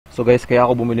So guys, kaya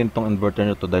ako bumili nitong inverter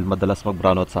nito dahil madalas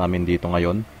mag-brownout sa amin dito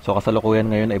ngayon. So kasalukuyan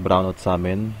ngayon ay brownout sa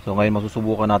amin. So ngayon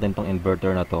masusubukan natin tong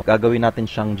inverter na to. Gagawin natin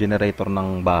siyang generator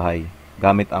ng bahay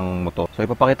gamit ang motor. So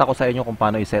ipapakita ko sa inyo kung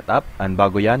paano i-set up. And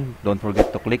bago yan, don't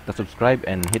forget to click the subscribe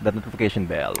and hit the notification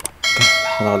bell.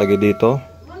 Nakalagay dito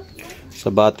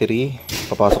sa battery,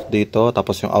 papasok dito,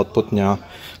 tapos yung output niya,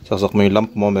 sasok mo yung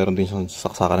lamp mo, meron din siyang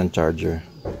saksakan ng charger.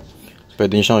 So,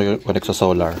 pwede nyo siyang connect sa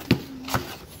solar.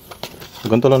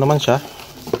 Ganito lang naman siya.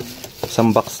 Isang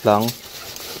box lang.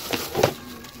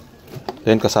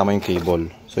 Then kasama yung cable.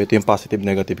 So ito yung positive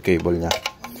negative cable niya.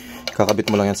 Kakabit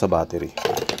mo lang yan sa battery.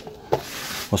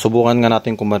 Masubukan nga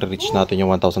natin kung ma-reach natin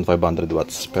yung 1500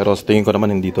 watts. Pero sa tingin ko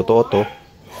naman hindi totoo to.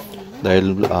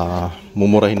 Dahil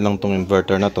mumurahin lang tong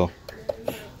inverter na to.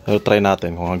 Pero try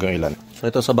natin kung hanggang ilan. So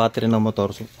ito sa battery ng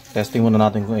motor. So, testing muna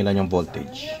natin kung ilan yung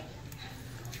voltage.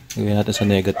 Lagyan natin sa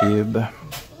negative.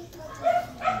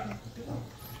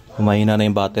 Humahina na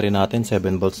yung battery natin,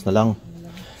 7 volts na lang.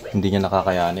 Hindi niya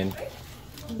nakakayanin.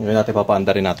 Ngayon natin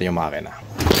papaandarin natin yung makina.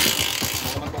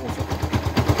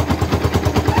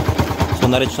 So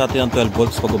na-reach natin ang 12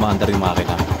 volts pag umaandar yung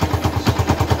makina.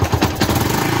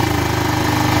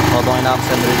 So habang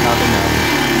ina-accelerate natin yan,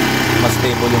 mas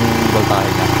stable yung voltahe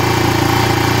niya.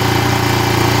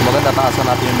 So maganda taasan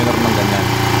natin yung minor ng ganyan.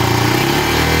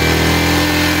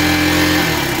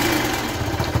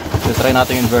 So try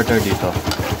natin yung inverter dito.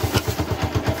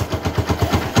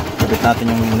 Kabit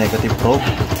natin yung negative probe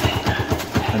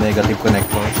na negative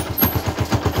connector.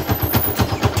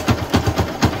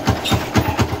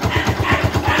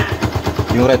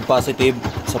 Yung red positive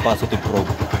sa positive probe.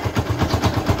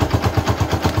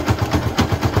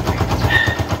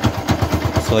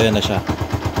 So ayan na siya.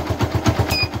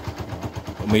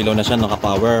 Umilaw na siya,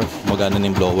 naka-power, magana na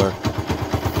yung blower.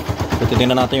 So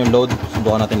titingnan natin yung load,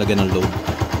 subukan natin lagyan ng load.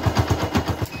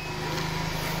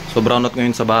 So brownout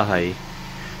ngayon sa bahay,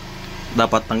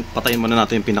 dapat patayin muna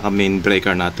natin yung pinaka main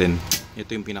breaker natin.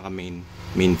 Ito yung pinaka main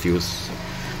fuse.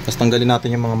 Tapos tanggalin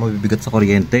natin yung mga mabibigat sa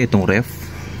kuryente. Itong ref,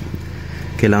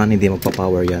 kailangan hindi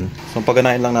magpa-power yan. So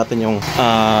paganahin lang natin yung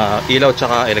ilaw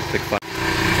tsaka electric fan.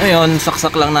 Ngayon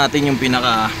saksak lang natin yung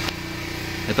pinaka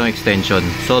itong extension.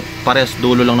 So pares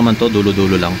dulo lang naman to, dulo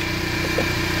lang.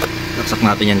 Saksak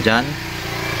natin yan dyan.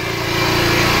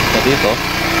 At dito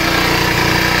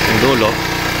yung dulo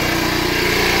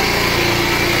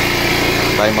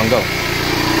tayong manggaw.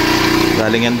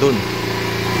 Galing yan dun.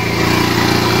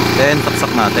 Then saksak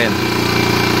natin.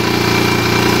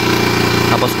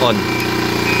 Tapos on.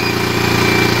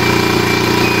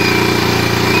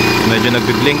 Medyo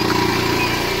nagbi-blink.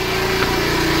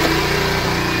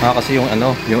 Kasi yung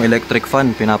yung electric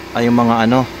fan ay yung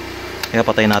mga kaya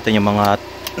patay natin yung mga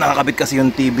nakakabit kasi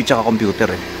yung TV tsaka computer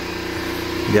eh.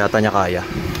 Hindi ata niya kaya.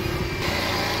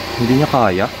 Hindi niya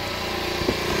kaya.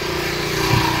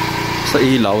 Sa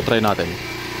ilaw, try natin.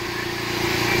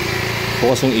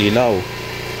 Bukas yung ilaw.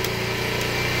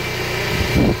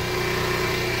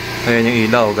 Ayan yung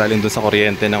ilaw, galing dun sa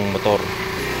kuryente ng motor.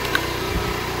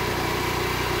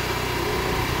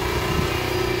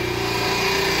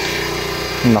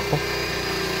 Nako.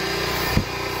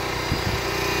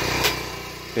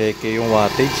 Peke yung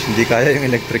wattage, hindi kaya yung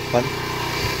electric fan.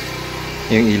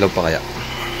 Yung ilaw pa kaya.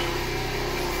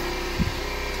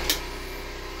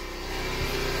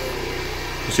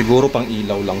 Siguro pang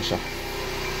ilaw lang siya.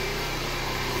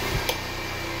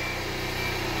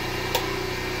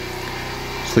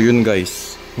 So yun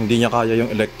guys, hindi niya kaya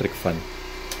yung electric fan.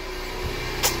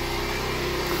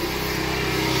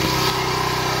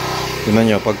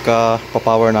 Tingnan nyo, pagka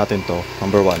pa-power natin to,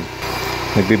 number 1,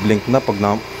 nagbi-blink na pag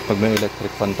may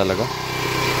electric fan talaga.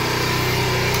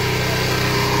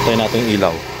 Tayo natin yung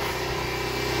ilaw.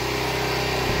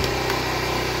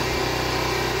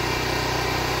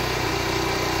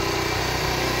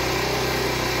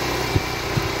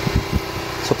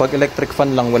 So pag electric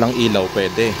fan lang walang ilaw,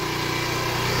 pwede.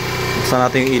 Buksan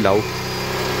natin yung ilaw.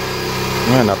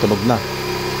 Ngayon, natunog na.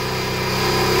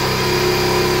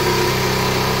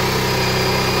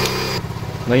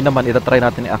 Ngayon naman, itatry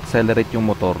natin i-accelerate yung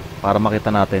motor para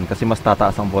makita natin kasi mas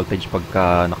tataas ang voltage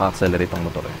pagka naka-accelerate ang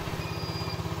motor eh.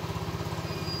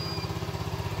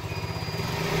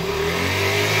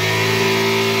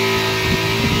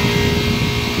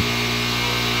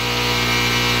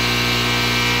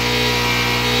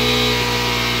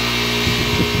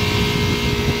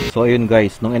 So ayun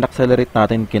guys, nung in-accelerate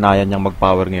natin, kinaya niyang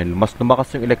mag-power ngayon. Mas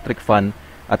lumakas yung electric fan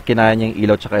at kinaya niya yung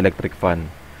ilaw tsaka electric fan.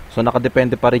 So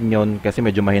nakadepende pa rin yun kasi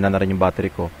medyo mahina na rin yung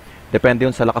battery ko. Depende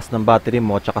yun sa lakas ng battery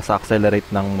mo tsaka sa accelerate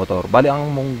ng motor. Bali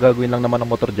ang mong gagawin lang naman ng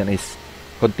motor dyan is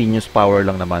continuous power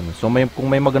lang naman. So kung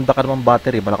may maganda ka namang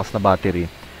battery, malakas na battery,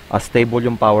 stable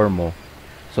yung power mo.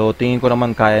 So tingin ko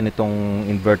naman kaya nitong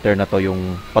inverter na to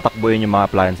yung patakbuhin yung mga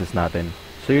appliances natin.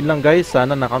 So yun lang guys,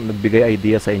 sana nagbigay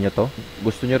idea sa inyo to.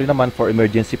 Gusto nyo rin naman for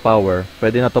emergency power,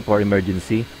 pwede na to for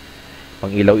emergency. Pang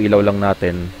ilaw-ilaw lang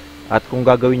natin. At kung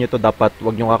gagawin nyo to, dapat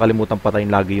wag nyo kakalimutan patayin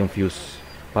lagi yung fuse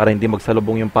para hindi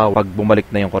magsalubong yung power pag bumalik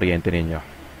na yung kuryente ninyo.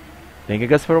 Thank you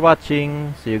guys for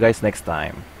watching. See you guys next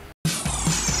time.